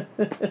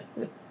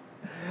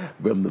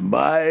from the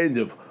mind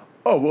of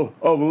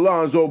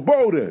Alonzo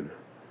Bolton.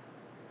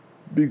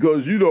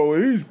 Because, you know,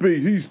 when he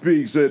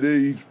speaks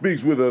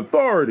with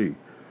authority.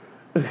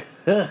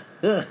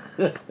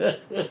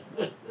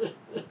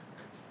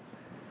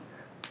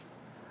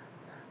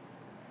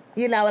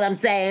 You know what I'm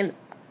saying?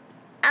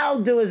 I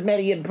don't do as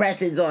many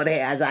impressions on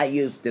here as I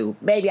used to.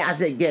 Maybe I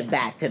should get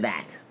back to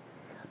that.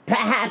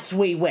 Perhaps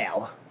we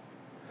will.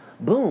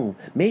 Boom.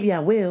 Maybe I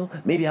will.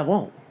 Maybe I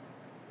won't.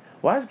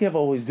 Why does Kev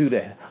always do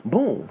that?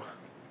 Boom.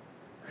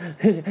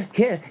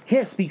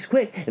 Kev speaks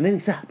quick, and then he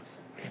stops.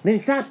 And then he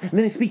stops, and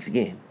then he speaks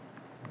again.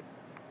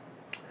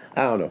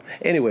 I don't know.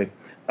 Anyway,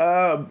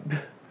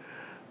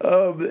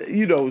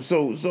 you know,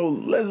 so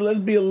let's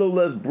be a little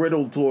less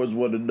brittle towards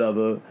one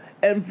another.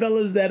 And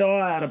fellas that are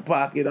out of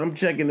pocket, I'm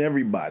checking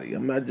everybody.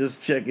 I'm not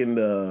just checking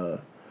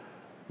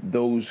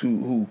those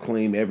who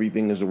claim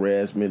everything is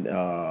harassment.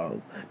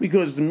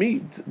 Because to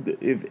me,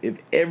 if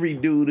every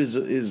dude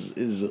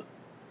is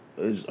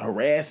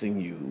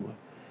harassing you,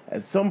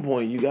 at some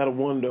point you got to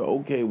wonder,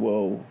 okay,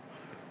 well,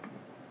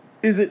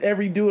 is it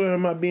every dude, or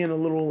am I being a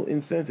little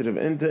insensitive?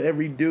 And to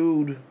every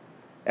dude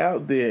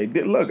out there,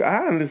 look,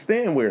 I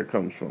understand where it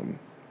comes from.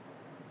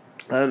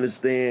 I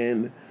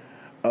understand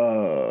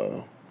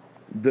the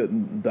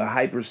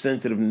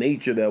hypersensitive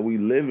nature that we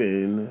live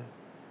in,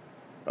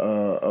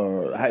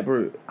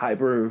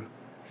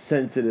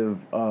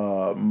 hypersensitive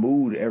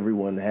mood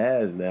everyone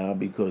has now,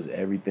 because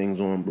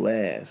everything's on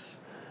blast.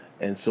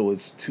 And so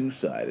it's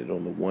two-sided.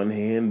 On the one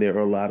hand, there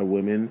are a lot of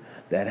women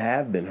that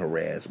have been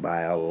harassed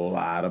by a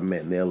lot of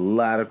men. There are a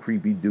lot of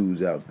creepy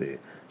dudes out there.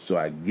 So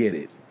I get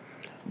it.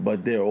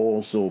 But there are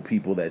also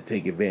people that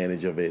take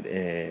advantage of it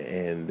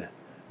and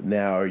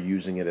now are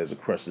using it as a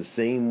crutch. The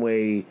same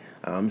way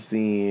I'm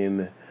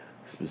seeing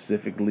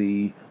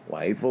specifically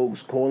white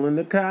folks calling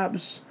the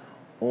cops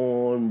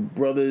on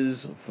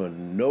brothers for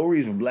no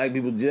reason, for black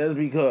people, just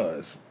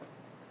because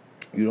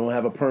you don't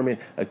have a permit.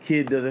 A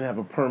kid doesn't have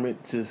a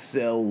permit to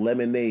sell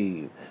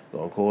lemonade.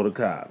 Don't call the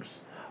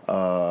cops.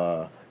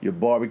 You're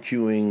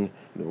barbecuing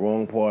in the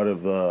wrong part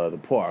of the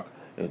park,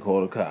 and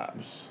call the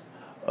cops.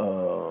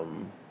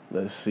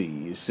 Let's see.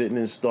 You're sitting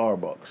in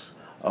Starbucks,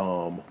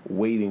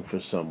 waiting for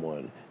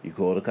someone. You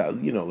call the cops.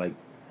 You know, like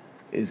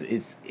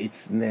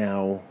it's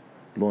now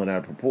blowing out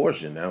of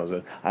proportion. Now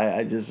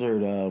I just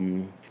heard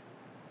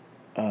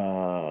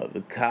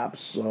the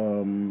cops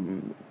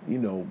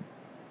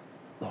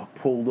not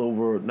pulled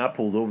over,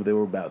 there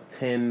were about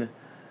 10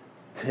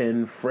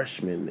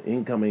 freshmen,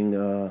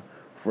 incoming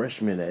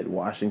freshmen at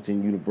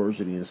Washington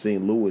University in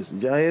St. Louis.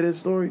 Did y'all hear this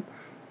story?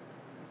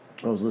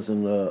 I was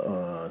listening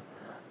to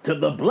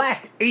the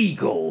Black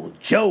Eagle,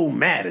 Joe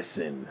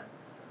Madison,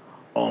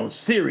 on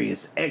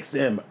Sirius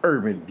XM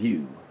Urban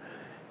View.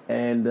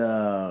 And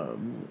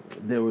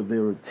there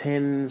were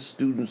 10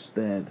 students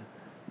that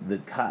the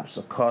cops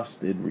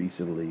accosted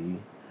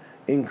recently,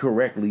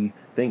 incorrectly,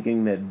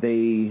 thinking that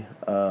they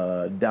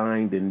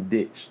dined and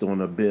ditched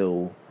on a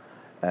bill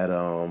at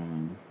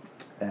an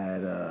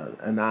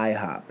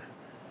IHOP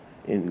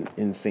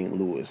in St.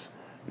 Louis.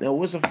 Now,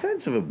 what's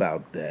offensive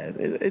about that?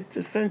 It's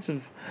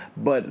offensive,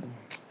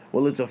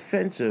 it's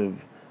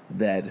offensive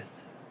that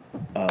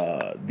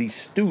these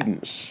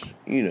students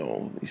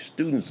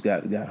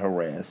got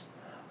harassed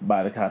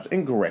by the cops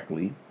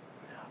incorrectly.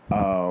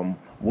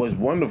 What's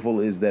wonderful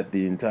is that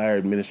the entire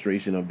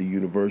administration of the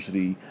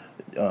university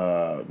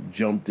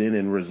jumped in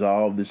and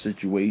resolved the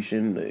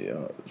situation. They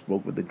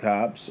spoke with the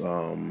cops,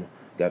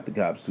 got the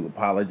cops to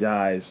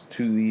apologize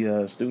to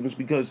the students,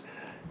 because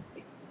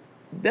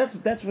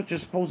that's what you're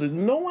supposed to.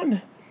 No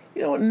one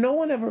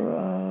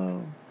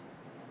ever,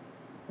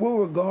 with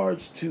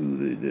regards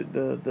to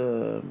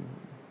the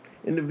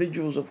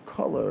individuals of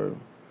color,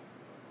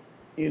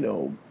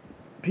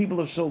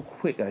 people are so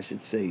quick, I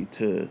should say,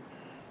 to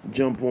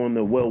jump on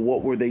the, well,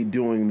 what were they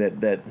doing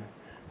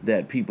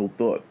that people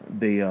thought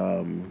they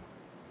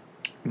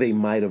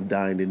might have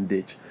dined and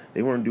ditched?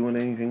 They weren't doing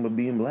anything but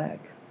being black.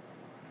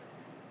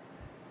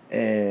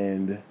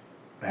 And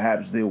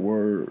perhaps there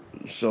were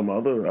some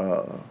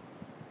other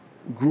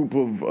group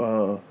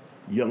of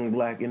young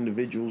black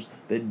individuals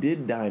that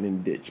did dine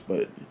and ditch,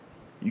 but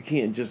you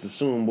can't just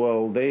assume,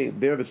 well,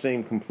 they're the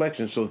same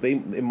complexion, so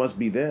it must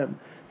be them.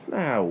 It's not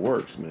how it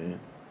works, man.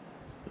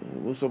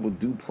 What's up with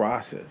due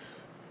process?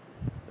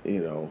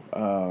 And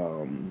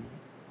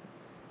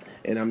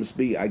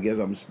I guess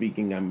I'm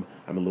speaking. I'm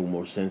a little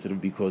more sensitive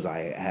because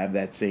I have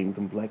that same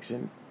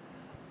complexion.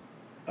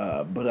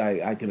 But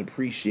I can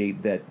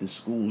appreciate that the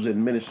school's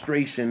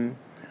administration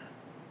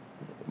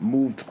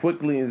moved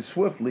quickly and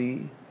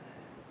swiftly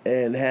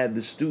and had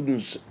the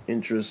students'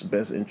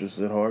 best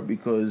interests at heart,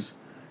 because,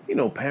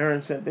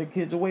 parents sent their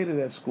kids away to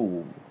that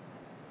school.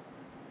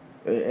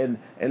 And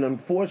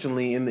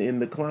unfortunately, in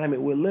the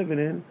climate we're living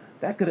in,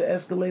 that could have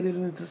escalated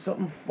into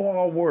something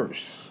far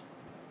worse.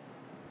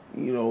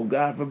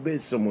 God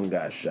forbid someone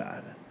got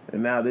shot.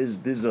 And now there's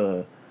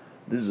a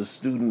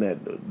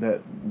student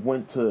that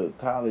went to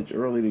college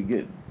early to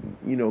get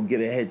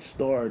a head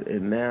start,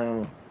 and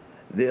now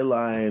they're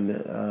lying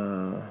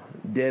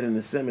dead in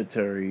the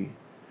cemetery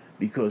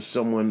because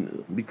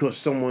someone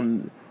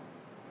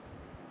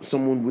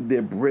with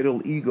their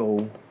brittle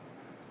ego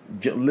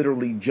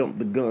literally jumped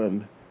the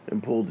gun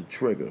and pulled the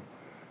trigger.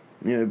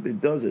 It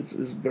does. It's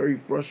very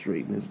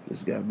frustrating.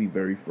 It's got to be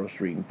very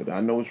frustrating for them.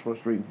 I know it's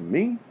frustrating for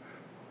me.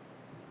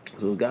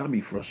 So it's got to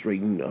be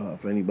frustrating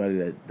for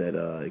anybody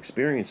that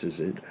experiences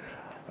it,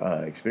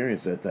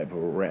 experience that type of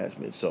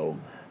harassment. So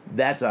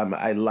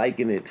I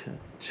liken it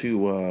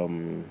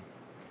to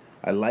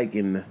I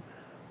liken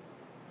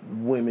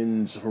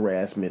women's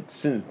harassment,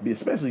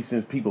 especially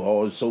since people are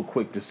always so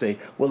quick to say,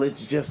 well,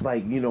 it's just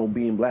like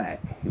being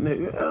black.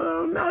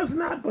 No, it's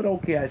not. But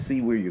okay, I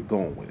see where you're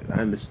going with it. I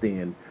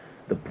understand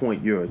the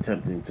point you're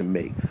attempting to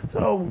make.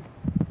 So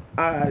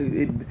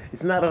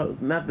it's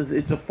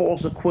it's a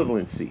false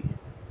equivalency.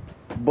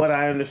 But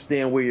I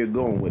understand where you're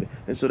going with it.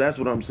 And so that's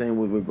what I'm saying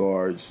with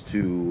regards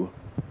to,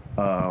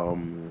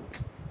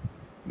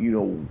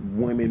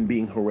 women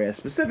being harassed.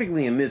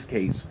 Specifically in this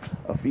case,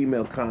 a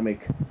female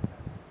comic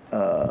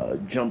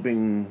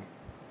jumping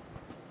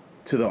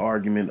to the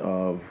argument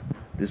of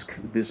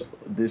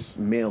this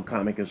male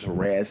comic is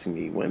harassing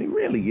me, when he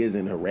really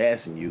isn't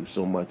harassing you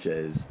so much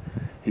as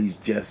he's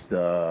just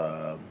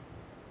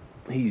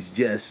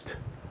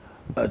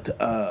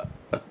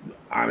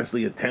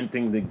honestly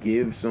attempting to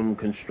give some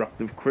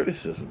constructive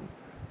criticism.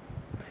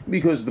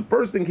 Because the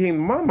first thing came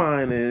to my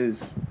mind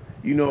is,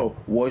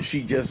 was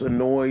she just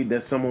annoyed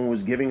that someone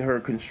was giving her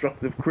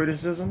constructive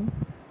criticism?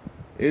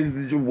 Is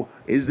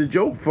the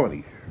joke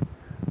funny?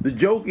 The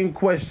joke in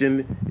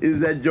question, is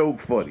that joke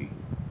funny?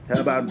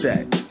 How about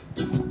that?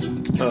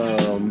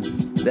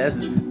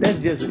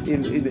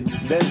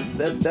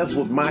 That's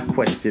what my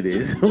question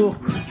is.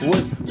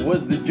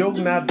 Was the joke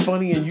not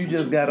funny and you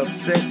just got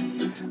upset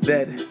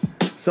that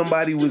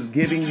somebody was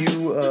giving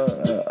you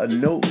a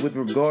note with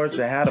regards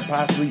to how to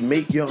possibly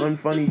make your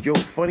unfunny joke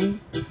funny?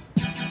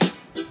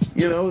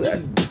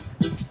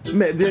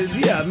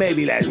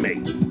 Maybe that's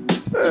me.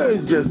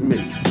 It's just me.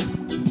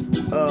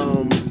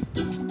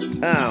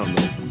 I don't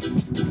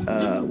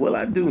know. Well,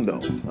 I do know.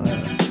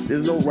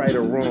 There's no right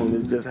or wrong.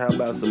 It's just how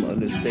about some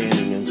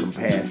understanding and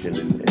compassion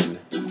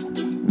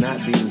and not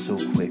being so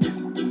quick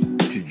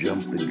to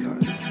jump the gun.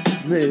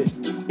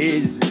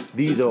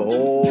 These are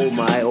all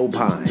my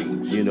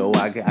opines.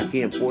 I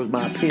can't force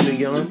my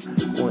opinion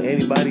on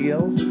anybody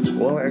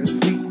else. All I can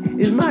speak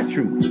is my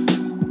truth.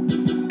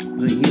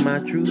 So you hear my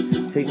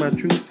truth, take my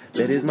truth,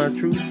 that is my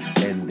truth,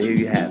 and there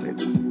you have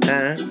it.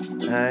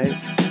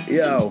 Alright?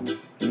 Yo,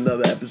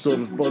 another episode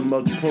of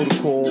FuthaMuckin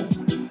Protocol.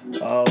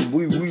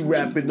 We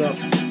wrapping up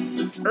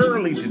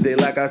early today.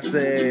 Like I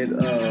said,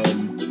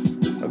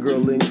 a girl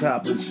Lynn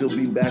Copland, she'll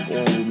be back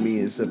on with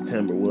me in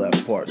September. We'll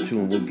have part 2,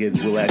 and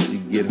we'll actually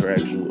get her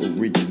actual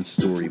origin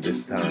story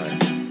this time,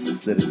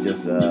 instead of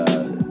just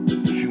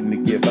shooting the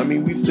gift. I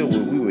mean, we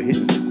were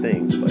hitting some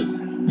things, but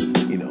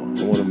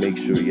I want to make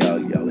sure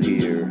y'all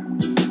hear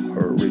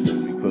her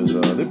original, because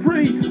they're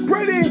pretty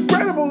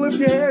incredible if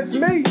you ask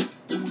me.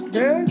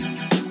 Yeah,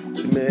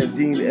 man,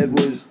 Dean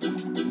Edwards.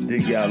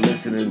 Dig y'all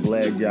listening.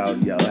 Glad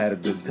y'all had a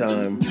good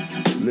time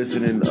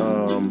listening.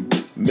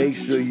 Make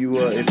sure you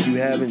if you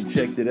haven't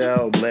checked it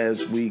out,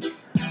 last week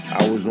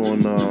I was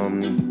on my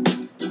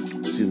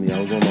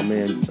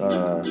man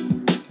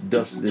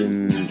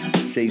Dustin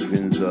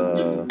Chafin's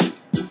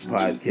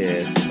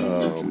podcast.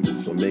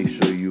 So make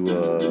sure you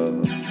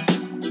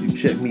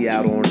check me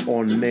out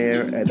on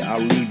there, and I'll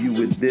leave you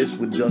with this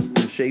with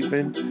Dustin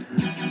Chafin.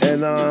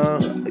 And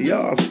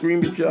I'll scream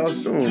at y'all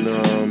soon.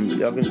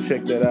 Y'all can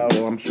check that out,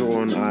 I'm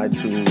sure, on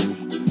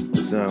iTunes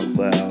or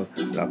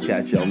SoundCloud. I'll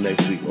catch y'all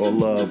next week. All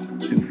love,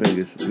 2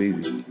 fingers,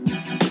 peasy.